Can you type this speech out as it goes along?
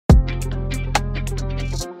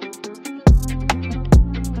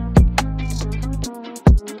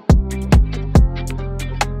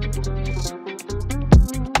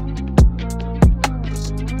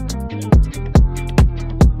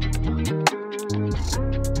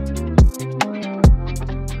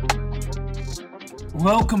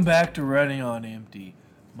Welcome back to Running on Empty.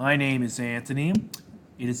 My name is Anthony.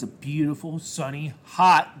 It is a beautiful, sunny,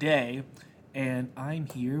 hot day, and I'm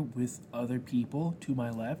here with other people. To my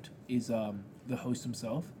left is the host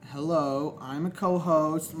himself. Hello, I'm a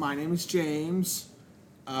co-host. My name is James.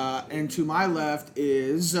 And to my left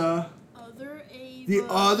is Other Ava. the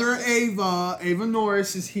other Ava. Ava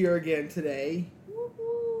Norris is here again today. Whoop,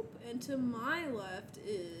 whoop. And to my left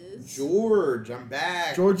is George, I'm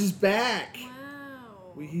back. George is back. Wow.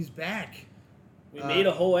 He's back. We made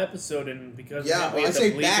a whole episode, and because Yeah, of that, we I had to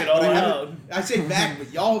say bleep back, it all but out. I say back,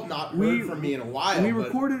 but y'all have not heard from me in a while. We but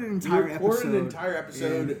recorded an we entire recorded episode. an entire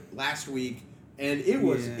episode last week, and it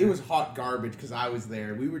was hot garbage because I was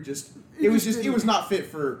there. We were just it was not fit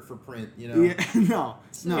for print, you know. Yeah,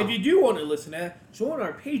 no. If you do want to listen to that, join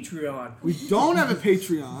our Patreon. We don't have a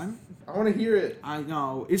Patreon. I want to hear it. I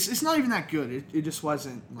know. It's not even that good. It just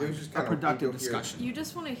wasn't It was just a kinda productive weird. discussion. You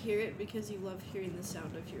just want to hear it because you love hearing the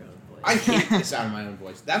sound of your own voice. I hate the sound of my own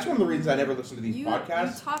voice. That's one of the reasons I never listen to these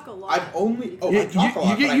podcasts. You talk a lot. I've only I Yeah, talk a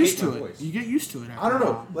lot, you get but used I hate to my it. voice. You get used to it. I don't after a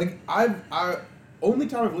know. while. Like I only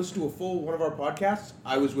time I've listened to a full one of our podcasts,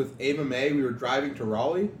 I was with Ava May. We were driving to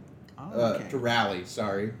Raleigh, to Raleigh,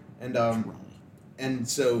 sorry, and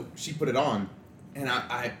so she put it on, and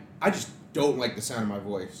I just don't like the sound of my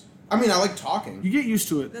voice. I mean, I like talking. You get used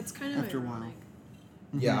to it. That's kind of after a while. ironic.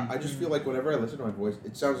 Yeah, I just feel like whenever I listen to my voice,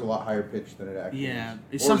 it sounds a lot higher pitched than it actually Yeah, is.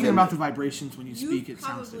 it's Or something than- about the vibrations when you speak. You've It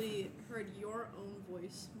sounds probably heard your own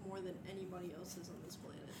voice more than anybody else's on this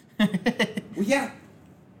planet. different. Well, yeah.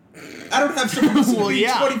 I don't have someone listen Well, to me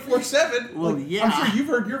yeah. 24/7. Well, Like, yeah. I'm sure you've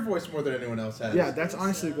heard your voice more than anyone else has. Yeah, that's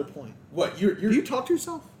honestly a good point. What Do you're you talk to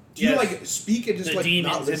yourself? do you Yes. like speak and just The like not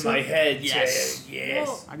demons in listen? my head. Yes. Yes.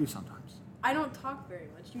 Well, I do sometimes. I don't talk very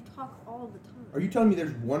much. You talk all the time. Are you telling me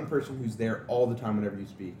there's one person who's there all the time whenever you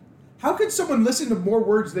speak? How could someone listen to more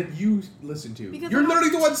words than you listen to? Because You're I don't- literally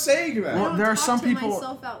the one saying that. I Well, don't there are talk some to people-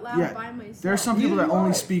 myself out loud yeah, by myself. There are some people that Neither do only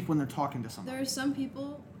I. speak when they're talking to someone. There are some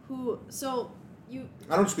people who you.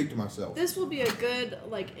 I don't speak to myself. This will be a good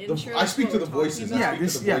intro. I speak to what the we're voices. talking Yeah, about.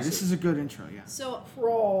 speak to the this voices. is a good intro. Yeah. So a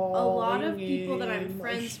lot of people that I'm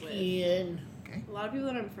friends with, Okay. a lot of people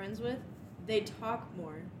that I'm friends with, they talk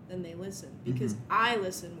more than they listen because Mm-hmm. I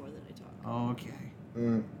listen more than I talk. Okay.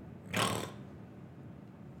 Mm.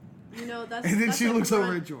 You know that's. And then that's she a looks over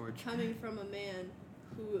front at George. coming from a man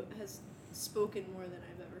who has spoken more than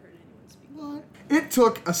I've ever heard anyone speak. What? It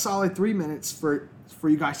took a solid 3 minutes for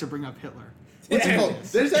you guys to bring up Hitler. What's it called?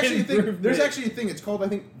 There's actually a thing. Improvement. There's actually a thing. It's called, I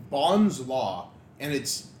think, Bond's Law, and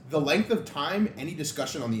it's the length of time any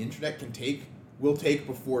discussion on the internet will take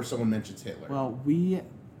before someone mentions Hitler. Well,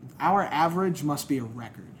 our average must be a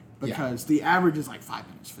record because the average is like 5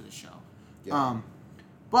 minutes for the show. Yeah.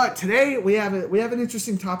 But today we have an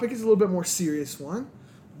interesting topic. It's a little bit more serious one.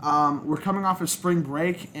 We're coming off of spring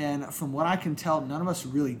break, and from what I can tell, none of us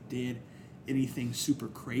really did anything super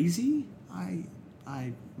crazy.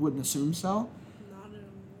 I wouldn't assume so. Not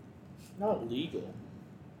at Not legal.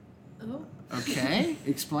 all. Okay,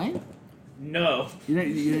 explain. No. You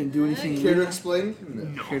didn't do anything. Care to illegal?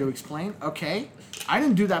 explain? No. Care to explain? Okay. I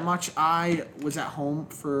didn't do that much. I was at home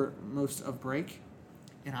for most of break,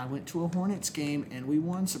 and I went to a Hornets game, and we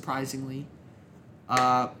won, surprisingly.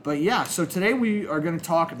 But yeah, so today we are going to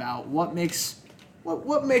talk about what do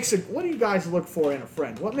you guys look for in a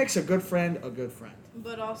friend? What makes a good friend a good friend?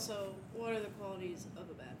 But also, what are the qualities of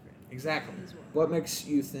a bad friend? Exactly. As well. What makes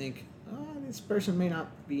you think, this person may not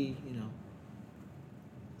be,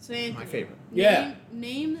 So Anthony, my favorite? Yeah.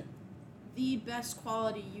 Name the best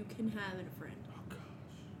quality you can have in a friend. Oh, gosh.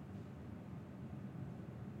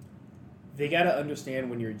 They gotta understand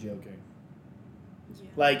when you're joking. Yeah.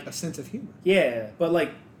 Like, A sense of humor. yeah, but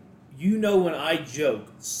like, you know when I joke.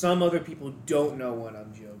 Some other people don't know when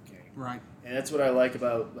I'm joking. Right. And that's what I like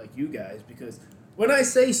about like you guys, because when I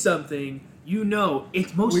say something, you know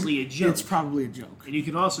it's mostly a joke. It's probably a joke. And you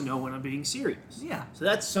can also know when I'm being serious. Yeah. So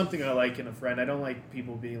that's something I like in a friend. I don't like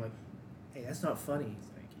people being like, hey, that's not funny. It's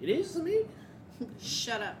like, it is to me?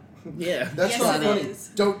 Shut up. Yeah. That's Yes, not it funny. is.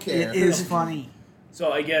 Don't care. It is funny.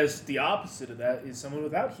 So I guess the opposite of that is someone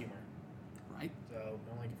without humor. Right. So I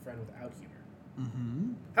don't like a friend without humor.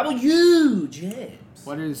 Mm-hmm. How about you, James?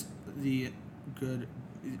 What is the good,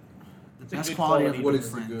 the It's a best good quality of quality. a What good is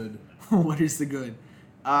the friend? good? What is the good?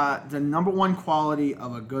 The number one quality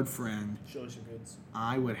of a good friend, Show us your goods.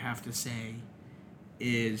 I would have to say,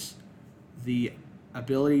 is the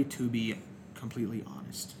ability to be completely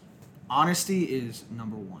honest. Honesty is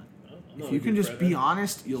number one. Well, I'm If not you a can good just friend be then.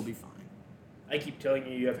 honest, you'll be fine. I keep telling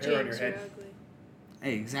you you have hair on your James, you're head. ugly.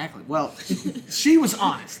 Hey, exactly. Well, she was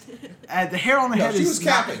honest. The hair on the head she is was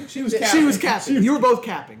capping. She was capping. She was capping. You were both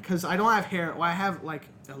capping because I don't have hair. Well, I have like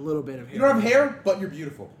a little bit of hair. You don't have hair, but you're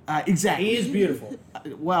beautiful. Exactly. He is beautiful.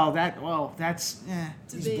 That's.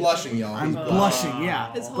 He's blushing, y'all. I'm He's blushing.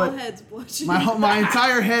 Yeah. His whole But head's blushing. my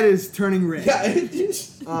entire head is turning red.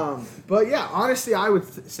 Yeah. But yeah, honestly, I would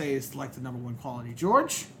say it's like the number one quality.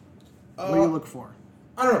 George, what do you look for?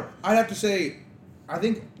 I don't know. I'd have to say, I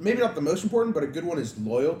think maybe not the most important, but a good one is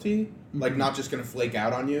loyalty. Mm-hmm. Like, not just gonna flake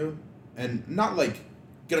out on you, and not like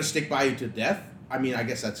gonna stick by you to death. I mean, I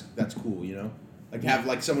guess that's cool, you know. Like have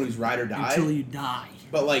like someone who's ride or die. Until you die.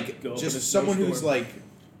 But like Go just open a someone snowstorm. who's like,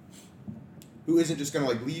 who isn't just gonna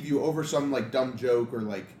like leave you over some like dumb joke or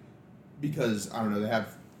like because I don't know they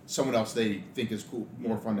have someone else they think is cool,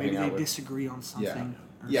 more fun to Maybe hang they out with. disagree on something.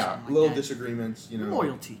 or Yeah, something like little that. disagreements, you know.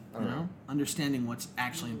 Loyalty, I you don't know, understanding what's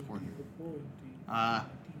actually important.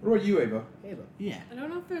 What about you, Ava? Yeah. I don't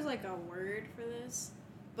know if there's like a word for this,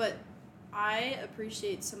 but I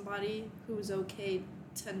appreciate somebody who's okay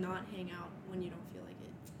to not hang out when you don't feel like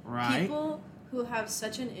it. Right. People who have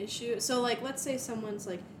such an issue. So like, let's say someone's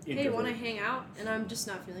like, "Hey, want to hang out?" and I'm just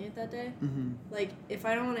not feeling it that day. Mm-hmm. Like, if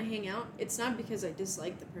I don't want to hang out, it's not because I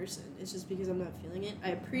dislike the person. It's just because I'm not feeling it. I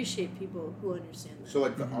appreciate people who understand that. So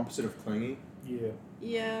like the opposite of clingy, Yeah.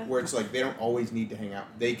 Yeah. where it's like they don't always need to hang out.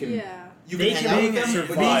 They can. Yeah. You They can can hang out hang with out them, and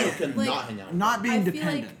but you also survive. can Like, not hang out. Not being I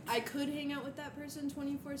dependent. feel like I could hang out with that person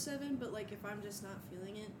 24/7, but like if I'm just not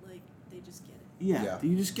feeling it, like they just get it. Yeah, Yeah.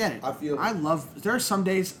 you just get it. I feel- There are some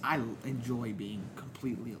days I enjoy being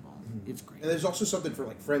completely alone. It's great. And there's also something for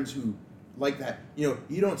like friends who like that. You know,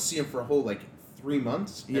 you don't see them for a whole like 3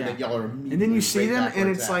 months, and Yeah. then y'all are immediately. And then you see right them, back where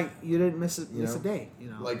and it's it's at. like you didn't miss a You know? day. You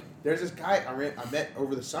know, Like, there's this guy I met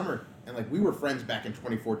over the summer, and like we were friends back in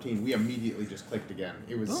 2014. We immediately just clicked again.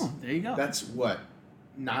 It was. boom, there you go. That's what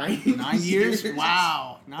 9 9 years.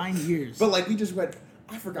 Wow, 9 years. But like we just went.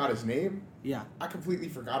 I forgot his name. yeah, I completely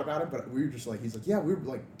forgot about him. But we were just like, he's like, yeah, we were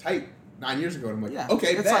like tight 9 years ago. And I'm like, yeah.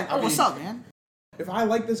 okay, It's bet. like, I what's mean, up, man? If I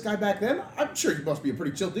liked this guy back then, I'm sure he must be a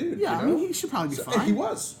pretty chill dude. Yeah, you I know? mean, he should probably be So- fine. and he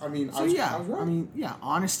was. I mean, So I was yeah, right. I mean, yeah,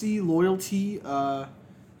 honesty, loyalty,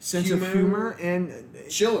 sense Humor. of humor, and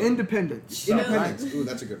Chilling. independence. Independence. Right? Ooh,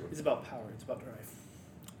 that's a good one. It's about power. It's about drive.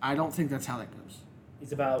 I don't think that's how that goes.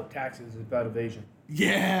 It's about taxes. It's about evasion.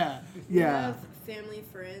 Yeah, We yeah. have family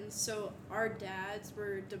friends. So our dads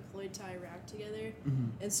were deployed to Iraq together, Mhm.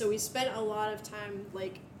 and so we spent a lot of time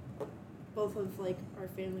like both of like our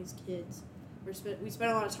family's kids. We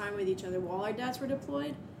spent a lot of time with each other while our dads were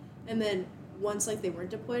deployed, and then once like they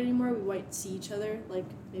weren't deployed anymore, we might see each other like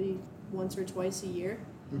maybe once or twice a year.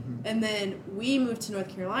 Mhm. And then we moved to North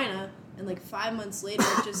Carolina, and like 5 months later,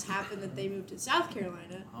 it just happened that they moved to South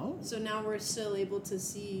Carolina. Oh. So now we're still able to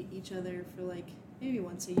see each other for like maybe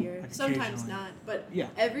once a year. Like Sometimes occasionally. not, but Yeah.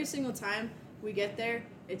 every single time we get there,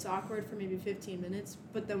 it's awkward for maybe 15 minutes,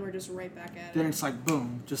 but then we're just right back at Then it. it's like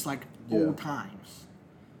boom, just like Yeah. old times.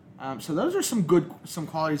 So those are some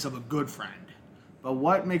qualities of a good friend. But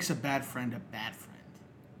what makes a bad friend a bad friend?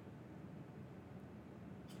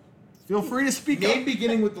 Feel free to speak Name up.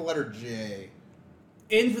 beginning with the letter J.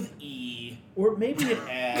 Ends with E, or maybe it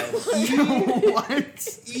as.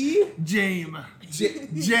 What? E? Jame. J.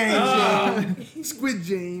 Jame. Squid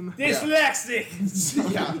Jame.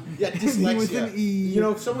 Dyslexic. Yeah, Ending with dyslexia. an E. You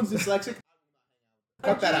know, if someone's dyslexic,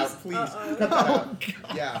 cut that out, please. Cut that out.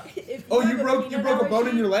 Yeah. If Oh, you have a broke peanut a bone in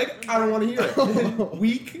allergy- your leg? I don't want to hear it.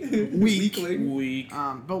 Weak. Weakling. Weak.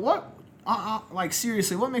 But what? Like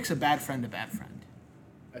seriously, what makes a bad friend a bad friend?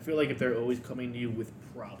 I feel like if they're always coming to you with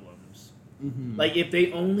problems, Mm-hmm. like if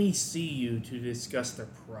they only see you to discuss their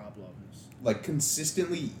problems, Like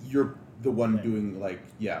consistently, you're the one Right. doing like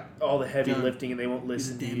all the heavy Yeah. lifting, and they won't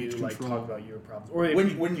listen to you, damage like control. talk about your problems, or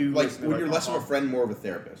if when you like listen to, when you're like, less of a friend, more of a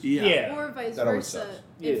therapist. Yeah. Or vice That always versa. sucks.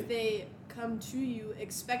 Yeah. If they come to you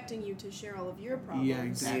expecting you to share all of your problems, Yeah,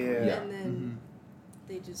 exactly. Yeah. and then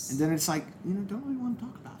they just And then it's like, don't really want to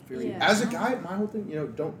talk about it. Yeah. As a guy, my whole thing,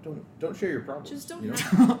 don't share your problems. just don't you know?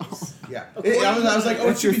 have problems. Yeah. According I was like, oh, it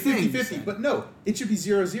That's should be your thing, 50-50, you but no, it should be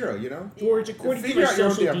 0-0, you know? George, according to Figure your out your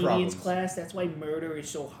own social damn deviance problems. class, that's why murder is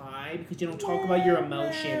so high, because you don't talk about your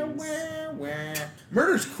emotions.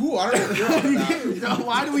 Murder's cool. I don't know what you're on about.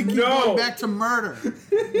 Why do we keep No. going back to murder?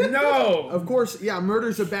 No! Of course, yeah,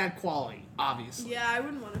 murder's a bad quality, obviously. Yeah, I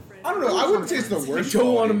wouldn't want a friend. I don't know. I wouldn't say it's the I worst. don't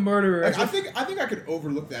want quality. to murder Like, I think I could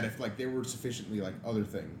overlook that if like they were sufficiently like other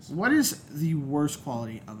things. What is the worst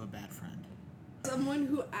quality of a bad friend? Someone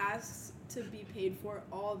who asks to be paid for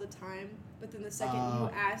all the time, but then the second you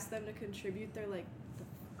ask them to contribute, they're like,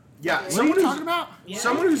 Yeah, What are you talking about? Yeah.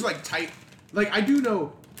 someone who's like tight. Like I do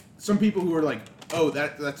know some people who are like, oh,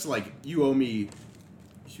 that's like you owe me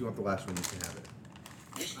If you want the last one, you can have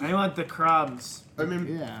it. I want the crumbs. I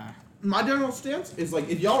mean, Yeah. my general stance is like,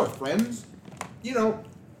 if y'all are friends, you know,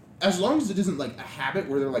 as long as it isn't like a habit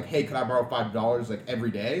where they're like, hey, could I borrow $5 like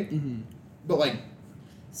every day? Mm-hmm. But like,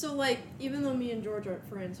 So like, even though me and George aren't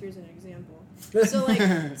friends, here's an example. So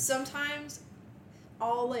like, sometimes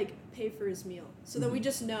I'll like pay for his meal, so that we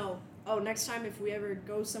just know. Oh, next time if we ever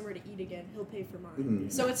go somewhere to eat again, he'll pay for mine.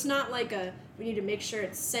 So it's not like we need to make sure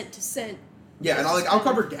it's cent to cent. yeah, and I'll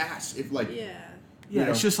cover gas if like. Yeah. Yeah, You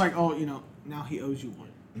know. it's just like, oh, now he owes you one.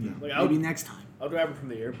 Mhm. Like, Maybe next time. I'll drive him from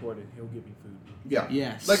the airport and he'll give me food. Yeah.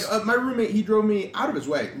 Yes. Like my roommate, he drove me out of his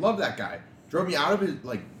way. Love that guy. Drove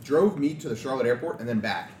me to the Charlotte airport and then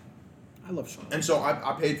back. I love Charlotte. And so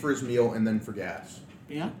I paid for his meal and then for gas.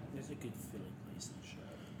 Yeah? There's a good Philly place in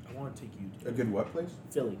Charlotte. I want to take you to A good what place?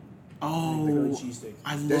 Philly. Oh, The Philly cheesesteak.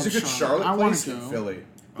 I love There's a good Charlotte I want place to in go. Philly.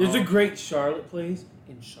 There's Oh. a great Charlotte place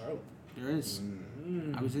in Charlotte. There is.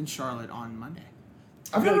 Mm. I was in Charlotte on Monday.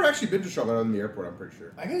 I've Really? never actually been to Charlotte on the airport, I'm pretty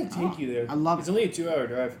sure. I gotta take you there. I love It's it. only a 2-hour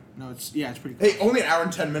drive. No, it's pretty cool. Hey, only an hour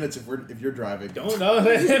and 10 minutes if you're driving. Don't know.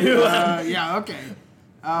 Yeah, okay.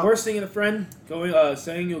 Worst thing in a friend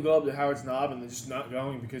saying you'll go up to Howard's Knob and then just not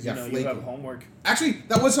going because Yeah, you flaky. have homework. Actually,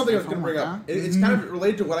 that was something I was going to bring up. Homework, It's kind of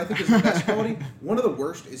related to what I think is the best quality. One of the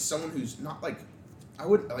worst is someone who's not like, I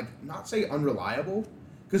would like not say unreliable,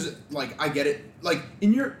 because like I get it. Like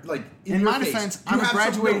in your my case, defense, you I'm a have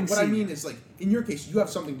graduating What I senior. mean is like in your case, you have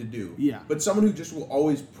something to do. Yeah. But someone who just will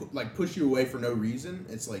always push you away for no reason.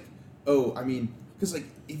 It's like, oh, I mean, because like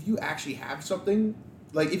if you actually have something,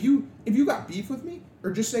 like if you got beef with me, or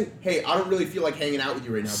just say, hey, I don't really feel like hanging out with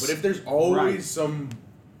you right now. But if there's always Right. some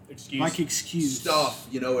Excuse. Like excuse. stuff,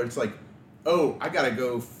 where it's like, oh, I gotta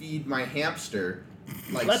go feed my hamster.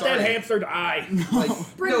 Like, Let sorry. that hamster die. Like,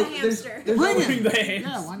 Bring no, the there's- hamster. there's Bring no- it. Bring the hamster.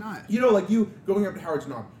 Yeah, why not? like you going up to Howard's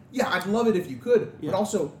Knob. Yeah, I'd love it if you could, Yeah. but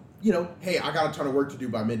also, hey, I got a ton of work to do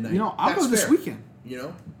by midnight. I'll That's go this fair. weekend. You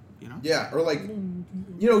know? You know? Yeah, or like,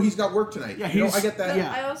 he's got work tonight. Yeah, I get that. But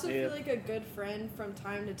Yeah. I also Yeah. feel like a good friend from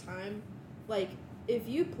time to time, like if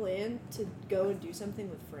you plan to go and do something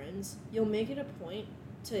with friends, you'll make it a point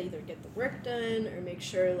to either get the work done or make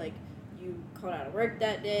sure like you called out of work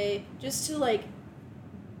that day, just to like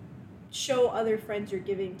show other friends you're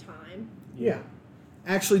giving time. Yeah.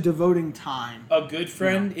 Actually devoting time. A good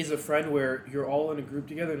friend is a friend where you're all in a group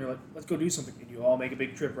together and you're like, let's go do something, and you all make a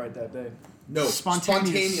big trip right that day. No,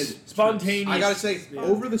 Spontaneous. Spontaneous. I gotta say, Yeah.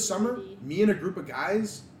 over the summer, me and a group of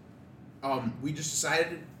guys, we just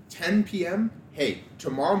decided 10 p.m. Hey,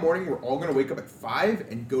 tomorrow morning we're all gonna wake up at 5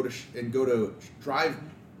 and go to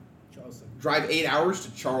Charleston. drive 8 hours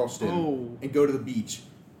to Charleston Oh. and go to the beach,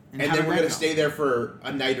 and how then did we're that gonna go? stay there for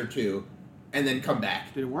a night or two, and then come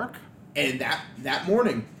back. Did it work? And that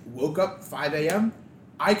morning, woke up 5 a.m.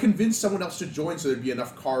 I convinced someone else to join so there'd be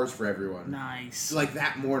enough cars for everyone. Nice. Like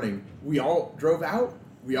that morning, we all drove out.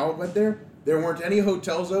 We all went there. There weren't any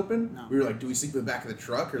hotels open. No. We were like, do we sleep in the back of the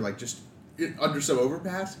truck or like just under some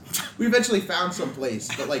overpass? We eventually found some place,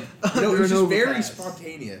 but like it Under was an just very overpass.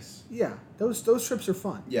 spontaneous. Yeah, those trips are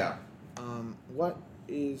fun. Yeah. What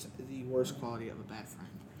is the worst quality of a bad friend?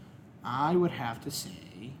 I would have to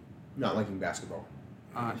say, Not liking basketball.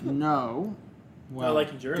 no. Well,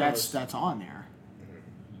 liking journalists. that's on there.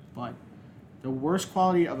 But the worst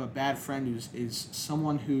quality of a bad friend is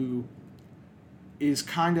someone who is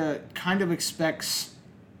kind of expects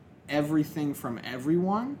everything from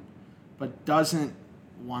everyone, but doesn't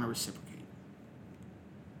want to reciprocate.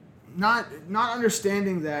 Not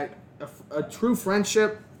understanding that a true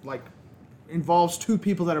friendship like involves two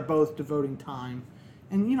people that are both devoting time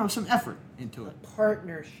and some effort into it.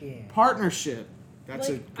 Partnership. That's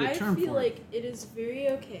like, a good I term feel for like it. it is very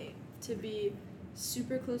okay to be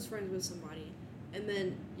super close friends with somebody, and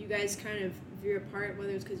then you guys kind of veer apart,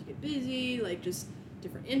 whether it's because you get busy, like just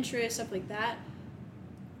different interests, stuff like that.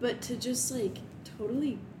 But to just like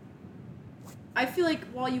totally, I feel like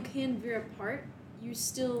while you can veer apart, you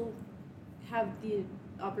still have the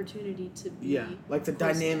opportunity to be like the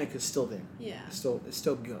close dynamic is still there. Yeah. It's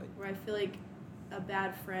still good. Where I feel like a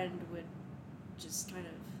bad friend would just kind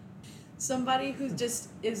of somebody who just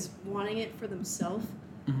is wanting it for themselves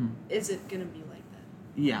isn't gonna be like that.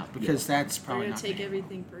 Yeah, because that's They're probably gonna not take gonna-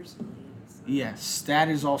 everything personally. So. Yes, that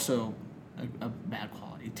is also a bad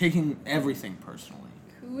quality. Taking everything personally.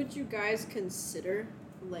 Who would you guys consider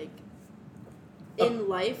like in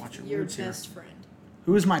life watch your your words here. best friend?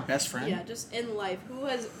 Who is my best friend? Yeah, just in life.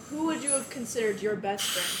 Who would you have considered your best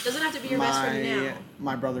friend? Doesn't have to be your best friend now.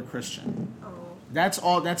 My brother Christian. Oh.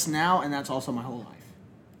 That's now, and that's also my whole life.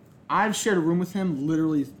 I've shared a room with him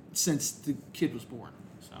literally since the kid was born.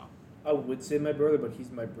 So I would say my brother, but he's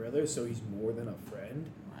my brother, so he's more than a friend.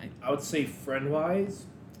 right. I would say friend-wise,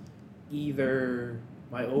 either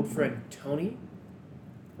my old friend Tony.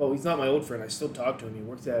 Well, he's not my old friend. I still talk to him. He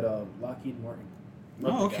works at Lockheed Martin.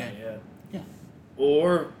 Love the Okay. guy, Yeah.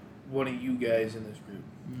 Or one of you guys in this group.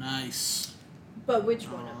 Nice. But which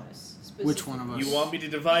one of us? Which one of us? You want me to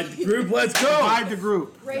divide the group? Let's go! Divide the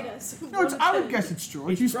group. Rate us. No, I would guess it's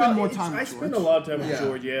George. You spend more time with I George. spend a lot of time with Yeah.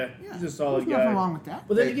 George, yeah. He's a solid There's guy. nothing wrong with that.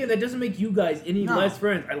 But then Hey. again, that doesn't make you guys any No. less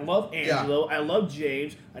friends. I love Angelo. I love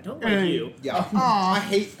James. I don't like Hey. you. Yeah. Aw. I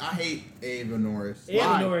hate Abe and Norris. And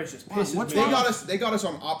Why? Norris just Why? pisses What's me They off. got us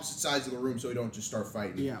on opposite sides of the room so we don't just start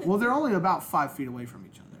fighting. Yeah. Well, they're only about 5 feet away from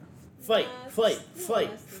each other. Fight, It's fight, a little fight,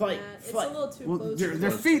 less than fight, that. It's fight. a little too Well, close. they're- to they're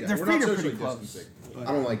the- feet- Yeah, their we're feet not are pretty socially close. distancing. But-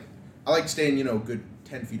 I don't like. I like staying, good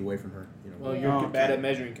 10 feet away from her. Well, Yeah. you're Oh, bad okay. at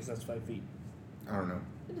measuring because that's 5 feet. I don't know.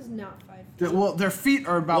 It is not 5 feet. Well, their feet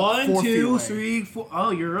are about 1, 4 feet 2, away. 3, 4. Oh,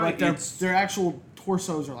 you're right. But their, It's their actual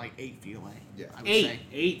torsos are like 8 feet away. Yeah. I would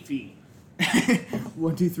 8 feet. say.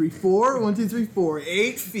 1, 2, 3, 4. 1, 2, 3, 4.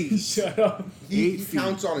 8 feet. Shut up. He 8 feet.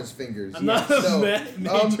 counts on his fingers. I'm not a So, math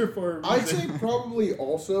major for a I'd reason. say probably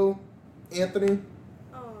also Anthony.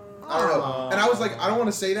 Aw. I don't know. Aw. And I was like, I don't want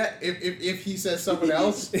to say that if he says someone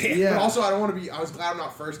else. Yeah. But also, I don't want to be. I was glad I'm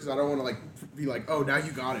not first because I don't want to be like, oh, now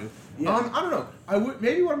you got to. Yeah. I don't know. I would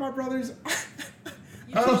maybe one of my brothers.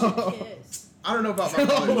 You two should kiss. I don't know about my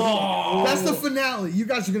brothers. Oh. That's the finale. You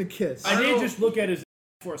guys are going to kiss. I did don't- just look at his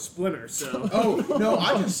for a splinter, so. Oh no!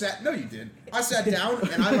 I just sat. No, you did. I sat down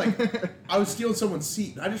and I was stealing someone's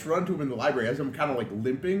seat and I just run to him in the library as I'm kind of like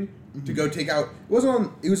limping to go take out. It wasn't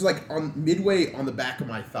on. It was like on midway on the back of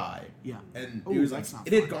my thigh. Yeah. And Ooh, it was like that's not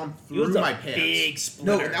it had fun. gone It was through a my pants. big No,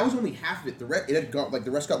 splinter. and that was only half of it. It had got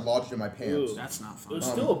the rest got lodged in my pants. Ooh. That's not It fun. was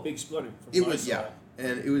still a big splinter. From It what I was saw.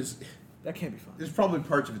 and it was. That can't be fun. There's probably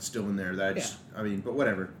parts of it still in there that I just. I mean, but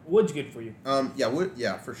whatever. Wood's good for you.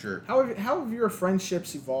 Yeah, for sure. How have your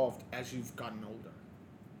friendships evolved as you've gotten older?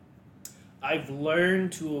 I've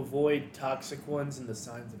learned to avoid toxic ones and the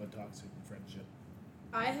signs of a toxic friendship.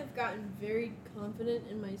 I have gotten very confident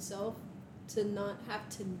in myself to not have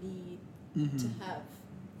to need to have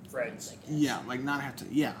Friends. I guess. Yeah, like not have to.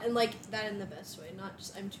 Yeah. And like that in the best way, not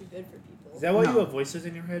just I'm too good for people. Is that why No. you have voices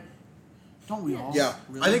in your head? Don't we Yeah. all? Yeah,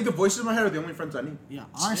 Really? I think the voices in my head are the only friends I need. Yeah,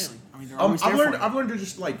 honestly. I mean, they're always I've there learned. for you. I've learned to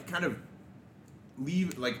just like kind of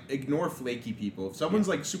ignore flaky people. If someone's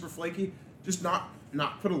like super flaky, just not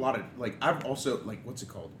put a lot of like. I've also like what's it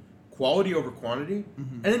called? Quality over quantity,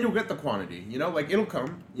 and then you'll get the quantity. Like it'll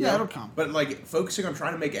come. you Yeah, know? it'll come. But like focusing on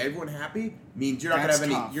trying to make everyone happy means you're not That's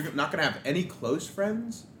gonna have tough. any. You're not gonna have any close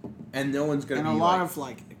friends, and no one's gonna And be a lot like, of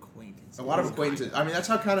like acquaintances. a lot of acquaintances. I mean, that's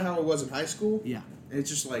how it was in high school. Yeah. And it's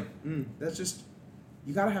just like that's just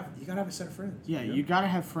you gotta have a set of friends. Yeah, you know? you gotta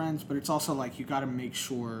have friends, but it's also like you gotta make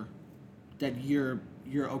sure that you're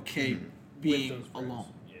okay being With those friends. alone.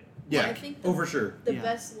 Yeah. Yeah. I think Oh, for sure. The Yeah.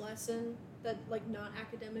 best lesson that like not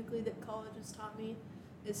academically that college has taught me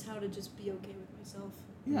is how to just be okay with myself.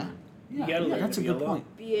 Yeah, yeah, gotta learn that's to a be good alone.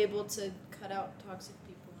 point. Be able to cut out toxic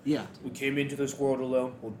people. Yeah, We came into this world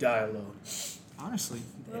alone. We'll die alone. honestly.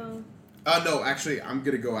 Well, No, actually, I'm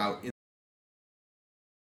gonna go out.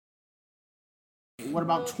 What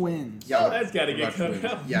about twins? Yeah, That's gotta what get about cut twins?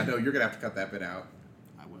 out. Yeah, no, you're gonna have to cut that bit out.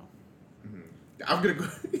 I will. I'm gonna go.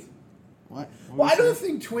 What? Well, I don't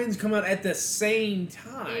think twins come out at the same they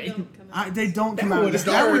time. don't come out. They don't come That out. would-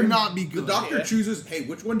 That would not be good. The doctor Yeah. chooses, hey,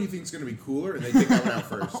 which one do you think is gonna be cooler, and they take that one out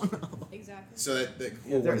first. Exactly. So that the cool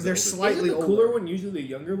Yeah, they're- one's they're the older. slightly Isn't the older. cooler one usually the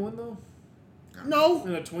younger one though? No,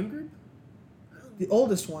 In a twin group? the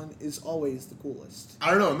oldest one is always the coolest.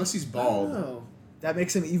 I don't know, unless he's bald. Oh. That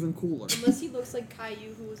makes him even cooler. Unless he looks like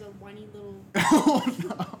Caillou, who was a whiny little. Oh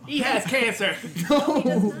no! He has cancer. No, he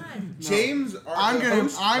does No. not. James, I'm the gonna,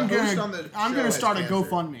 host, I'm the host gonna, on the I'm show gonna has start a cancer.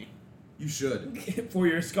 GoFundMe You should. For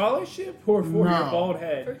your scholarship or for No. your bald For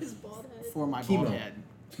head? his bald head. for my Chemo. bald head.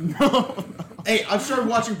 No, Hey, I've started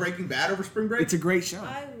watching Breaking Bad over spring break. it's a great show.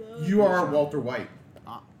 I love You are Walter White.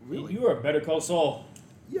 Really? You are Better Call Saul.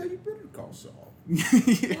 Yeah, you better call Saul. Who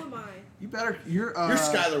am I? You better. You're You're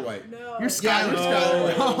Skylar White. No. You're Yeah, Skylar. you're No.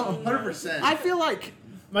 Skylar No. White. 100%. I feel like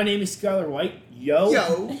My name is Skylar White. Yo.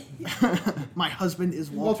 Yo. my husband is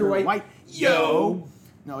Walter Walter, White. White. Yo.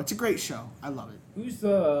 No, it's a great show. I love it. Who's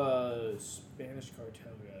the Spanish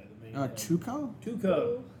cartel guy? The main guy? Tuco?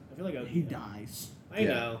 Tuco. I feel like He dies, I Yeah.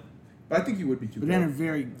 know. But I think you would be too but in a good.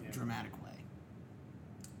 very dramatic way.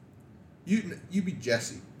 You'd be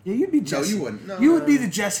Jesse. Yeah, you'd be Jesse. No, you wouldn't. No. You would be the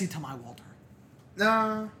Jesse to my Walter.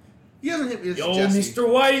 Nah. He doesn't hit me as Yo, Jesse.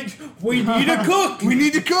 Mr. White, we need a cook. We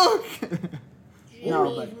need to cook.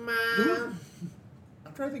 no, but Who?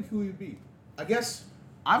 I'm trying to think who he would be. I guess.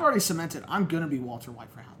 I've already cemented. I'm gonna be Walter White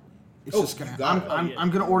for Halloween. It's Oh, just gonna. you got it. I'm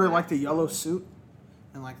gonna order like the yellow suit,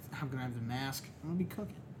 and like I'm gonna have the mask. I'm gonna be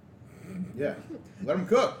cooking. Yeah. Let him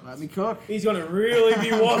cook. Let me cook. He's gonna really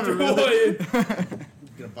be Walter White.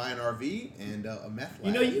 Gonna buy an RV and a meth lab.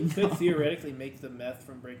 You know, you could theoretically make the meth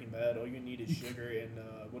from Breaking Bad. All you need is sugar and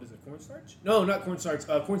what is it? Cornstarch? No, not cornstarch.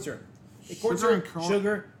 Corn syrup. Corn syrup,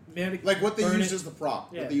 sugar, manic. Like what they burn use it. as the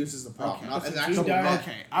prop. Yeah. What they use as the prop, Okay. not Put an some actual tea dye. meth.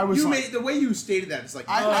 Okay, I was You like, made the way you stated that. It's like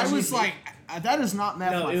I was actually- like, that is not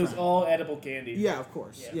meth. No, my it was friend. all edible candy. Yeah, of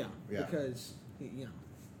course. Yeah. Yeah. Because you know.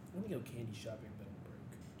 Let me go candy shopping. But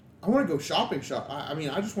I want to go shopping. I mean,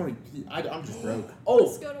 I just want to. I'm just broke. Let's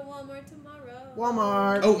oh, go to Walmart tomorrow.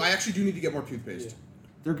 Walmart. Oh, I actually do need to get more toothpaste. Yeah.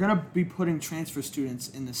 They're gonna be putting transfer students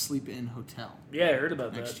in the sleep-in hotel yeah, I heard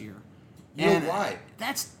about next that. year. You know And why?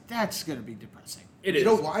 That's gonna be depressing. It You is.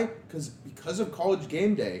 know why? Because of college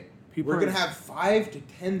game day, People we're are- gonna have 5,000 to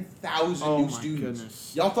 10,000 Oh new my students.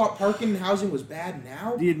 goodness. Y'all thought parking and housing was bad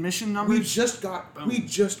now? The admission We numbers. just got Boom. we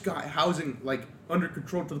just got housing like under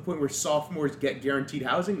control to the point where sophomores get guaranteed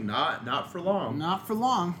housing. Not for long. Not for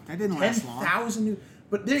long. That didn't last long. 10,000 new.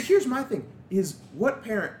 But here's my thing: is what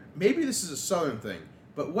parent? Maybe this is a Southern thing,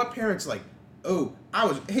 but what parents like? Oh,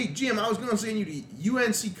 hey Jim, I was going to send you to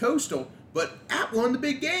UNC Coastal, but App won the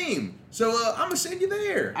big game, so I'm gonna send you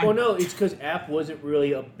there. Well, no, it's because app wasn't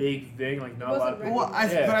really a big thing. Like not a lot of Wasn't people. Well,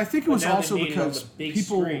 Yeah. but I think it But was now they also made it on because the big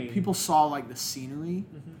people screen. saw like the scenery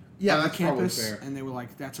Yeah, of the that's probably campus, fair. and they were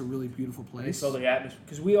like, "That's a really beautiful They place." saw the atmosphere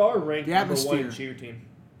because we are ranked The number one in atmosphere. cheer team.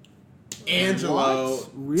 Angelo. What?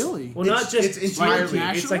 Really? Well, not just it's cheer entirely- team.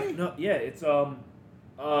 It's like nationally? no, yeah, it's the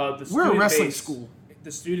We're a student wrestling base- school.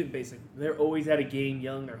 The student base, like, they're always at a game,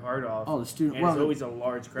 yelling their heart off. Oh, the student. and Well, it's always a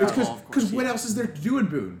large crowd. It's of course, because what yeah. else is there to do in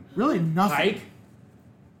Boone? really nothing. Hike.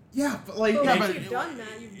 Yeah, but like But Yeah, once but you've done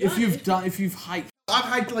that, If you've hiked, I've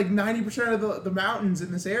hiked like 90% of the mountains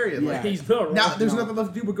in this area. Yeah. Like, He's not now wrong. there's No. nothing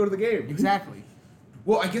left to do but go to the game. exactly.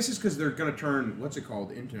 Well, I guess it's because they're gonna turn what's it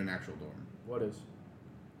called into an actual dorm. What is?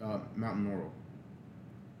 Mountain Laurel.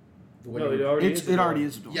 The way No, you- it already is. It already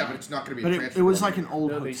is a dorm. Yeah, but it's not gonna be. But a it transfer was dorm. like an old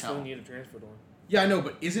No, they still hotel. need a transfer dorm. Yeah, I know,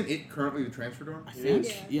 but isn't it currently the transfer dorm? I think.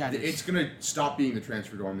 Yeah. Yeah, it It's is. gonna stop being the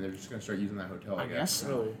transfer dorm, and they're just gonna start using that hotel. I I guess guess. so.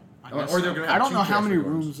 Really? I Or guess they're so. gonna have I don't two know how many transfer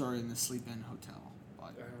dorms. rooms are in the sleep-in hotel,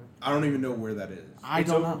 but I don't even know where that is. I It's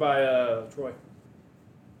don't over know. by Troy.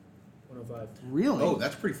 105. Really? Oh,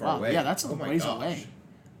 that's pretty far Wow, away. yeah, that's a oh my ways gosh. away.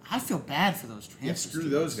 I feel bad for those transfer Yeah, screw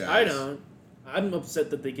students. those guys. I don't. I'm upset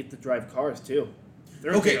that they get to drive cars too.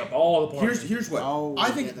 They're Okay, taking up all the parking. Here's what Oh, I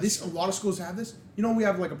think. yeah, that's This a true. lot of schools have this. You know, we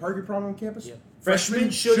have like a parking problem on campus. Yeah. Freshmen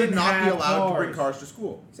Freshmen should shouldn't not be have allowed to bring cars. cars to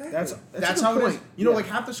school. Exactly. That's That's a how good it is. point. You know, Yeah. like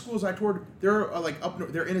half the schools I toured, they're like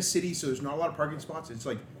they're in a city, so there's not a lot of parking spots. It's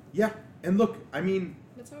like, yeah, and look, I mean,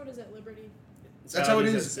 That's how it is at Liberty. that's how it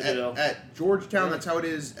at is Citadel. at Georgetown. Yeah. That's how it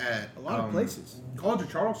is at A lot of places. College of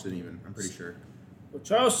Charleston, even I'm pretty sure. Well,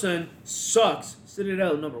 Charleston sucks.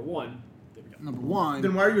 Citadel number one. There we go. Number one.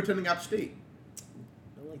 Then why are you attending App State?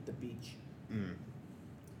 I like the beach.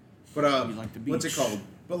 But You like the what's it beach. called?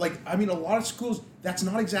 But like, I mean, a lot of schools, that's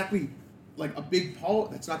not exactly like a big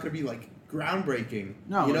That's not going to be like groundbreaking.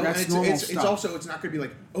 No, you know, that's and it's, normal it's stuff. also it's not going to be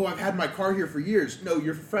like, oh, I've had my car here for years. No,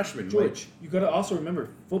 you're a freshman. George, you got to also remember,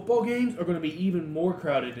 football games are going to be even more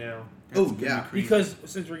crowded now. Oh, That's gonna yeah. be crazy. Because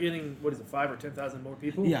since we're getting, what is it, 5,000 or 10,000 more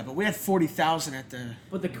people? Yeah, but we had 40,000 at the.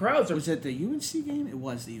 But the crowds are. Was it the UNC game? It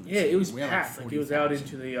was the UNC. Yeah, it was We had packed. Like, it was out 40,000.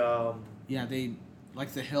 into the. Yeah, they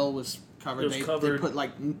like the hill was covered. It was They covered. put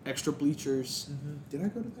like extra bleachers. Did I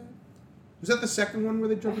go to that? Was that the second one where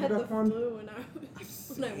they I jumped in had the the duck pond? flu when I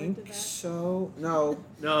went to that. So no,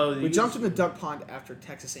 No, we jumped in the duck pond after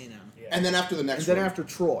Texas A&M, Yeah. And then after the and next then one. after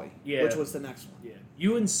Troy, Yeah. which was the next one. Yeah.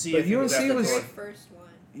 UNC. But I think, UNC after was- The Troy. very first one.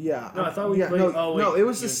 Yeah. No, I thought we yeah, played- No, oh, wait, no, it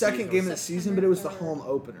was the UNC second was game of the season, but it was the September home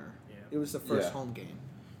opener. Yeah. It was the first Yeah. home game.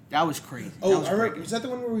 That was crazy. That Oh, was all right. crazy. Was that the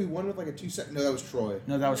one where we won with like a 2-second? No, that was Troy.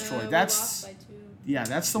 No, that was No, Troy. we That's lost by 2. yeah,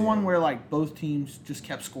 that's the one where like both teams just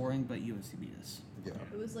kept scoring, but UNC beat us. Yeah.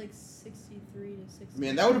 It was like 63 to 60.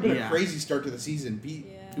 Man, that would have been Yeah. a crazy start to the season. Beat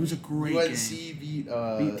Yeah. It was a great UNC, game. beat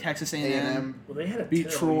Beat Texas A&M. A&M. Well, they had a Beat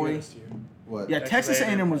terrible Troy. year last year. What? Yeah, Texas Texas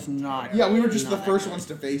A&M. A&M was not. Yeah, we were just not the that first good. ones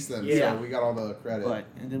to face them, Yeah. so we got all the credit. But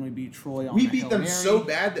and then we beat Troy on we the beat Hail them Mary. so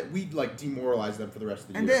bad that we like demoralized them for the rest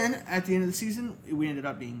of the And year. then at the end of the season, we ended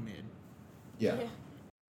up being mid. yeah.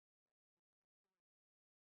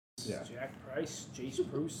 Yeah. Jack Price, Jace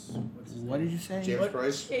Bruce. What's his What name? did you say? James What?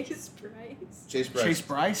 Price. Chase Price. Chase Price. Chase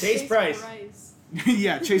Bryce. Chase Price.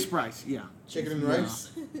 Yeah, Chase Bryce. Yeah, Chicken and rice.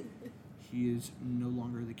 he is no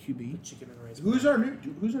longer the QB. Chicken and rice. Who's our new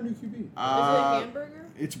QB? Is it a hamburger?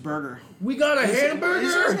 It's Burger. We got a Is his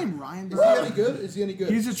hamburger. name Ryan Is he Burger? any good? Is he any good?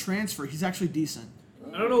 He's a transfer. He's actually decent.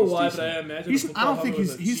 Oh. I don't know why, He's but I decent. imagine. He's- a I don't football think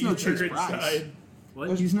helmet with he's a no Chase cheeseburger Bryce. inside.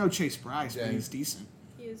 What? He's no Chase Bryce, but Dang. he's decent.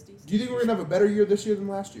 He is decent. Do you think we're gonna have a better year this year than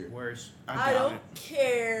last year? Worse. I doubt don't it.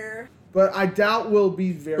 care. But I doubt we'll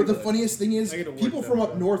be very But the good. funniest thing is, I gotta work people that from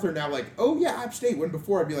up out. north are now like, "Oh yeah, App State." When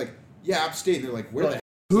before I'd be like, "Yeah, App State," and they're like, "Where the heck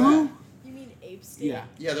is Who? that?" You mean Ape State? Yeah.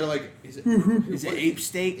 Yeah, they're like, "Is it? Is it what Ape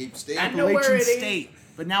State? Ape State?" I know where Appalachian it is. State.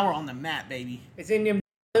 But now we're on the map, baby. It's in them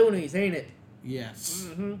loonies, ain't it? Yes.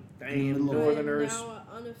 Mm-hmm. In Damn, the middle of- I am Northerners. now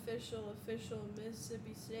an official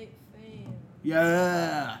Mississippi State fan.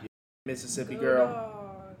 Yeah. Mississippi Go girl.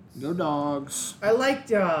 Dogs. Go Dogs. I like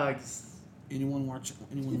dogs. Anyone watching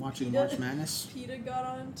He March does- Madness? PETA got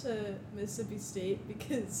on to Mississippi State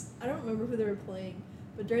because I don't remember who they were playing,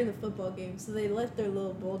 but during the football game, so they let their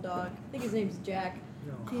little bulldog, I think his name's Jack,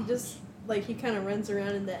 he just, like, he kind of runs around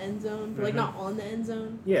in the end zone, but, like, not on the end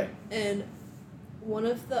zone, Yeah. and one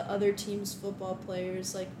of the other team's football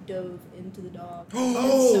players, like, dove into the dog.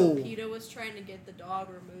 Oh! And so PETA was trying to get the dog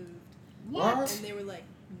removed, What? and they were like,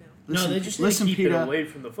 no. Listen, no, they just listen, need to keep PETA, it away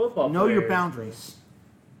from the football know your players. boundaries.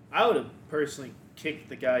 I would have personally kicked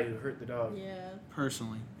the guy who hurt the dog. Yeah.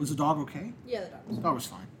 Personally, was the dog okay? Yeah, the dog was The dog was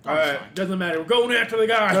fine. All Dog was right, fine. doesn't matter. We're going after the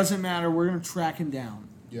guy. Doesn't matter. We're gonna track him down.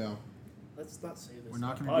 Yeah. Let's not say this. We're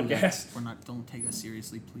not on gonna the do that. podcast. We're not. Don't take us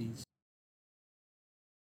seriously, please.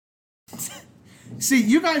 See,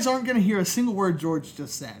 you guys aren't gonna hear a single word George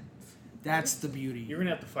just said. That's the beauty. You're gonna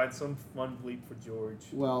have to find some fun bleep for George.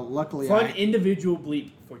 Well, luckily, Fun individual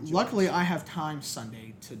bleep for George. luckily I have time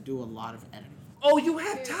Sunday to do a lot of editing. Oh, you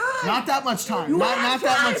have time. Not that much time. You Not have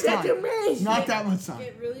that much time. That's time. amazing. Not that much time.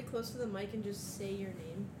 Get really close to the mic and just say your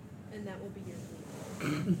name, and that will be your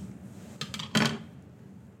bleep.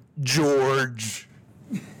 George.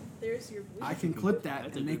 There's your bleep. I can clip that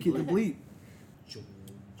That's and a make good it the bleep.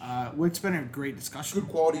 Well, it's been a great discussion. Good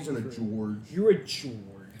qualities in a George. You're a George.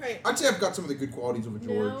 Right. I'd say I've got some of the good qualities of a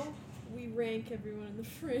George. Now we rank everyone in the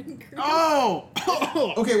friend group. Oh!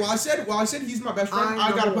 Okay, well I said he's my best friend. I'm I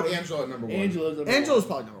gotta number put one. Angela at number one. Angela's number Angela's one.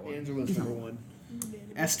 probably number one. Angela's number one.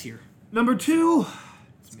 S tier. Number two,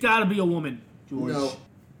 it's got to be a woman. George. No.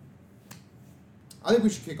 I think we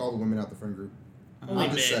should kick all the women out the friend group. Only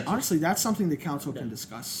I'm just men. sexist. Honestly, that's something the council can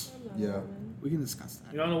discuss. I'm not Yeah. a woman. We can discuss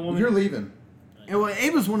that. You want a If woman? you're leaving. And well,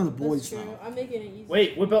 Ava's one of the That's boys, true. though. I'm making it easy.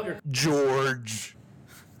 Wait, whip out your. George.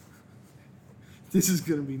 This is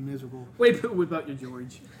gonna be miserable. Wait, whip out your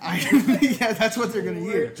George. Yeah, that's what they're gonna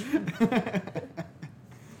hear.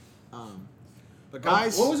 But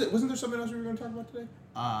guys, what was it? Wasn't there something else we were going to talk about today?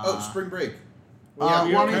 Spring break. we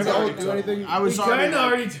already wanted talked to do anything? I was We kinda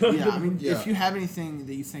already talked Yeah, I about- mean, Yeah. if you have anything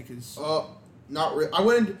that you think is Not really. I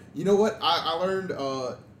went. You know what? I learned.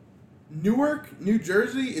 Newark, New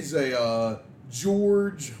Jersey is a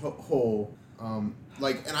George hole. And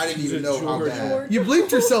I didn't She's even a know how George. bad. you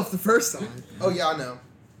bleeped yourself the first time. Oh yeah, I know.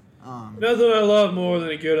 Nothing I love more than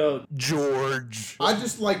a good old. George. I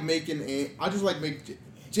just like making.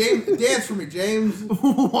 James, dance for me, James.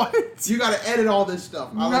 What? You got to edit all this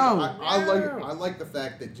stuff. No. I like the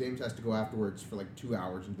fact that James has to go afterwards for like 2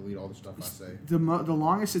 hours and delete all the stuff I say. The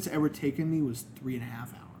longest it's ever taken me was 3.5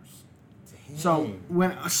 hours. So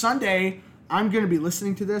when Sunday, I'm gonna be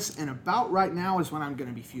listening to this, and about right now is when I'm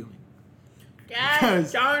gonna be fueling.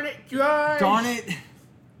 Because- Darn it, George! Darn it!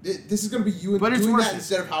 This is gonna be you But it's doing worth that it.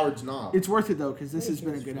 instead of Howard's knob. It's worth it though, because this has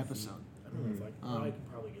been a good episode. I don't know if I can. I can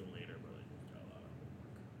probably get later, but I just got a lot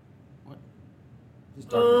of What? He's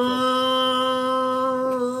talking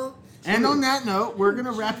to And on that note, we're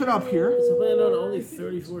gonna wrap it up here. It's planned on only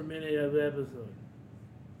 34-minute of episode.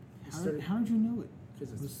 How did you know it?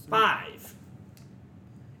 Because it's 5.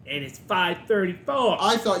 And it's 5:34.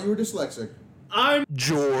 I thought you were dyslexic. I'm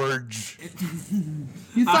George.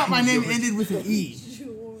 You thought my name George. ended with an E.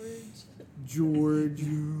 George.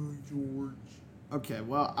 George. Okay,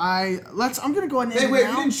 well, I'm gonna go ahead and Hey, end wait, it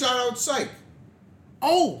we now. didn't shout out Psych.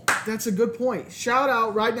 Oh, that's a good point. Shout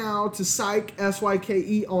out right now to Syke,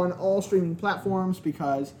 SYKE, on all streaming platforms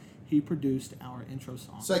because he produced our intro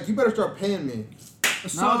song. Psych, you better start paying me. a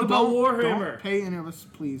song about Warhammer. Don't pay any of us,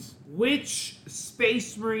 please. Which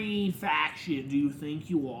Space Marine faction do you think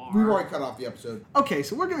you are? We've already cut off the episode. Okay,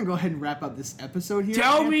 so we're gonna go ahead and wrap up this episode here.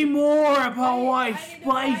 Tell me more about why I need to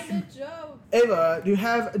Spice. find a joke. Ava, do you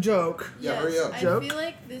have a joke? Yeah, hurry up. I Joke? feel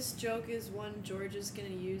like this joke is one George is gonna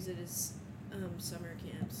use at his summer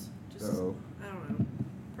camps. Just Uh-oh. I don't know.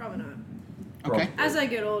 Probably not. Okay. As I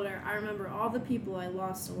get older, I remember all the people I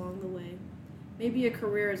lost along the way. Maybe a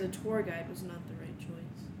career as a tour guide was not the right choice.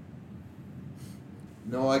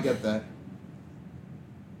 No, I get that.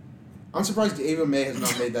 I'm surprised Ava May has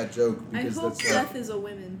not made that joke I because hope that's death is a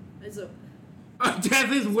woman.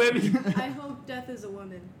 Death is women. I hope death is a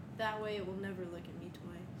woman. That way it will never look at me twice.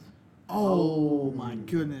 Oh my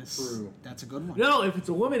goodness. True. That's a good one. No, if it's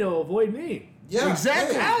a woman, it'll avoid me. Yeah,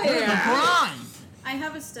 Exactly. hey. The grind. I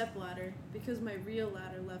have a step ladder because my real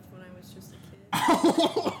ladder left when I was just a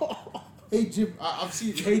kid. Hey Jim, I've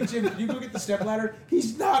seen. Hey Jim, can you go get the stepladder?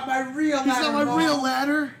 He's not my real ladder. He's not my Mom. real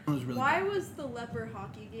ladder. It was really Why was the leper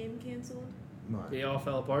hockey game canceled? They all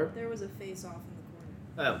fell apart. There was a face-off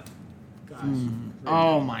in the corner. Oh, gosh.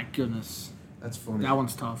 Oh my goodness. That's funny. That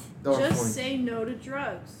one's tough. That one's Just funny. say no to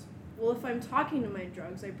drugs. Well, if I'm talking to my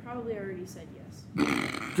drugs, I probably already said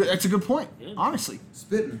yes. That's a good point. Yeah. Honestly.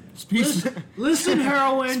 Spitting. Listen,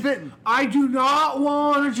 heroin. Spitting. I do not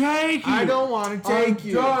want to take you. I don't want to I'm take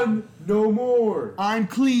you. done. No more. I'm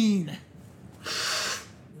clean.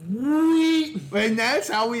 And that's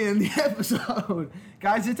how we end the episode.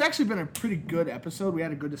 Guys, it's actually been a pretty good episode. We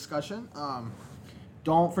had a good discussion.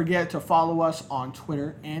 Don't forget to follow us on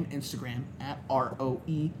Twitter and Instagram at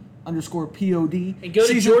ROE_POD. And go to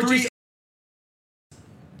Season George's.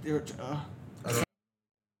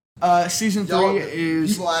 Season 3 Y'all-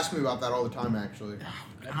 is... People ask me about that all the time, actually.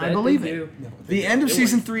 I believe it. do. The end of It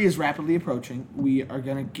season was. 3 is rapidly approaching. We are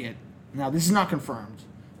going to get... Now, this is not confirmed,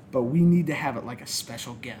 but we need to have it like a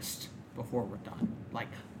special guest before we're done. Like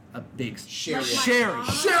a big... Sherry. Like my Sherry. mom?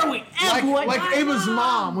 Sherry, Like My Ava's mom.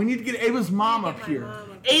 mom. We need to get Ava's mom Get up my here.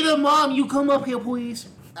 mom up Ava, mom, you come up here, please.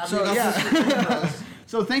 So, yeah.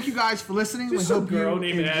 So, thank you guys for listening. Just we some hope girl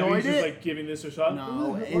you named Abby enjoyed just it. like giving this a shot.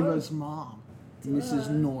 No, Ava's mom. Mrs.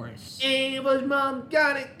 Norris. Ava's mom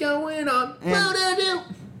got it going on. And- What do?